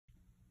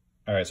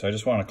All right, so I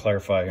just want to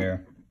clarify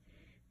here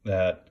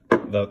that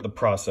the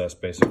process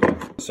basically.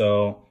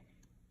 So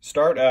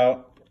start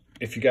out,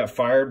 if you got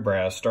fired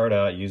brass, start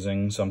out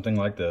using something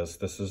like this.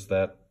 This is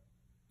that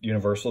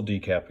universal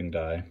decapping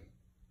die.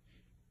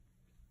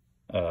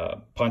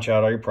 Punch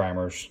out all your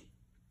primers,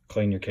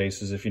 clean your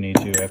cases if you need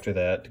to after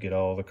that to get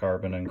all the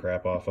carbon and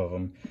crap off of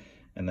them.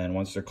 And then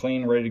once they're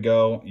clean, ready to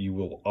go, you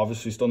will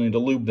obviously still need to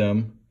lube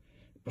them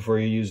before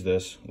you use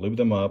this. Lube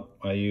them up.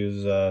 I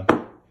use a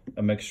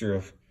mixture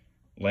of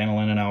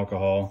lanolin and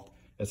alcohol.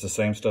 It's the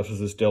same stuff as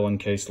this Dillon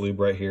case lube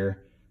right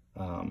here.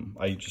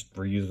 I just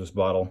reuse this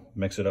bottle,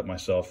 mix it up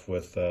myself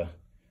with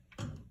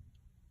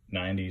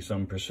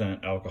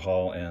 90-some%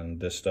 alcohol, and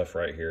this stuff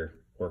right here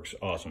works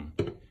awesome.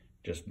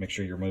 Just make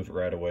sure you remove it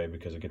right away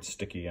because it gets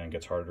sticky and it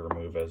gets harder to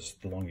remove as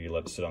the longer you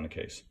let it sit on the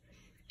case.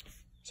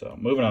 So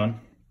moving on.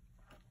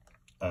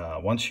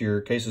 Once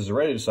your cases are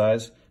ready to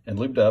size and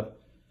lubed up,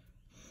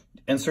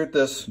 insert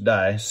this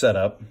die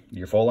setup,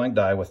 your full-length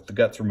die with the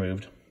guts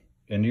removed,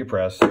 into your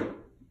press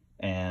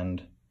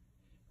and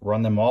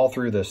run them all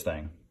through this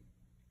thing.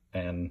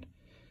 And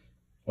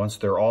once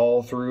they're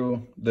all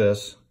through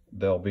this,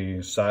 they'll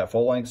be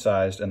full-length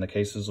sized and the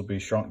cases will be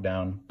shrunk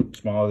down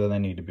smaller than they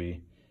need to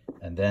be.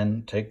 And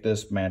then take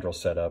this Mandrel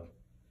setup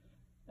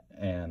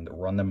and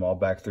run them all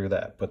back through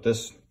that.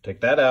 Take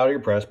that out of your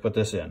press, put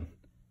this in,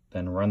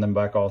 then run them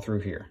back all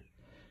through here.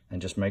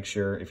 And just make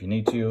sure, if you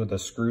need to, the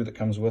screw that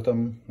comes with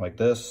them, like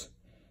this,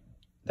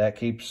 that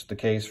keeps the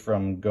case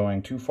from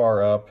going too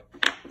far up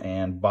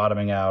and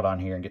bottoming out on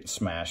here and getting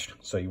smashed.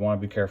 So you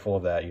want to be careful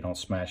of that. You don't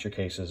smash your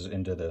cases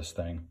into this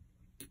thing.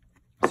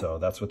 So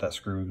that's what that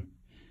screw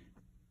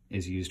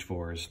is used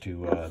for, is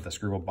to, the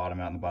screw will bottom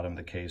out in the bottom of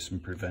the case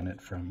and prevent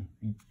it from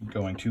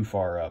going too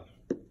far up.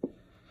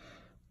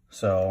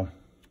 So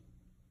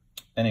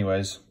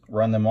anyways,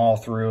 run them all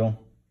through,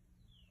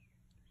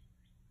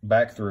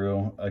 back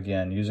through,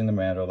 again, using the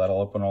Mandrel.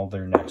 That'll open all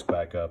their necks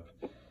back up.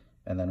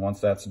 And then once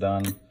that's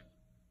done,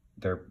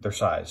 they're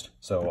sized.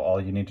 So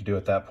all you need to do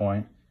at that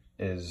point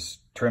is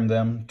trim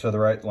them to the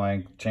right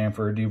length,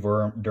 chamfer,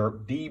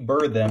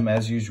 deburr them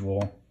as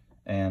usual,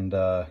 and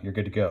you're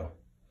good to go.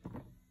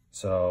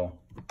 So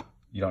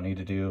you don't need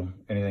to do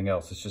anything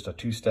else. It's just a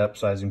two-step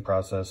sizing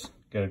process.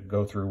 Got to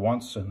go through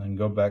once and then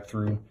go back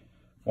through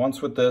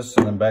once with this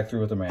and then back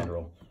through with the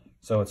Mandrel.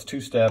 So it's 2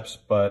 steps,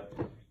 but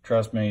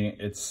trust me,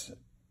 it's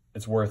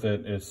worth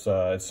it. It's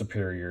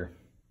superior.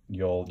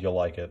 You'll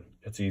like it.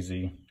 It's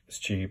easy. It's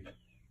cheap.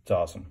 It's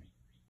awesome.